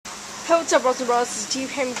Hey, what's up, Bros and Bros? This is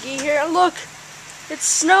T-Pam McGee here, and look! It's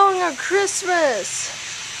snowing on Christmas!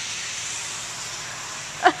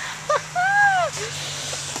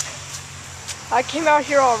 I came out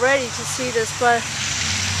here already to see this, but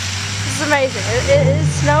this is amazing. It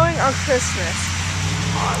is snowing on Christmas.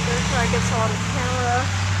 Oh, I'm gonna try to get some on the camera.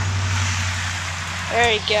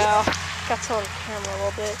 There you go. Got some on the camera a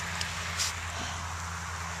little bit.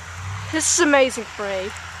 This is amazing for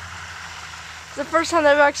me. It's the first time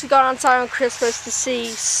that I've actually gone outside on Christmas to see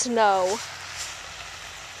snow.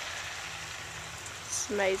 It's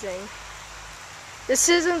amazing. This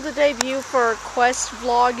isn't the debut for a Quest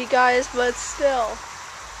vlog, you guys, but still.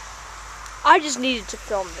 I just needed to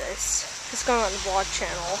film this. It's going on the vlog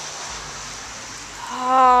channel.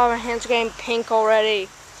 Oh, my hands are getting pink already.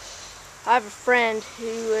 I have a friend who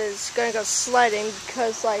is going to go sledding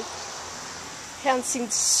because, like, he hasn't seen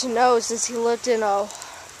snow since he lived in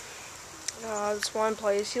this one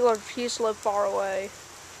place. He used to live far away.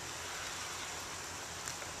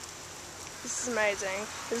 This is amazing.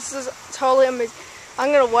 This is totally amazing.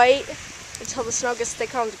 I'm gonna wait until the snow gets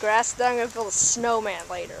thick on the grass, then I'm gonna build a snowman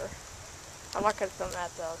later. I'm not gonna film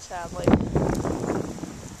that though, sadly.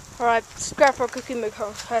 Alright, subscribe for Cookie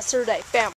McCoy today. Bam.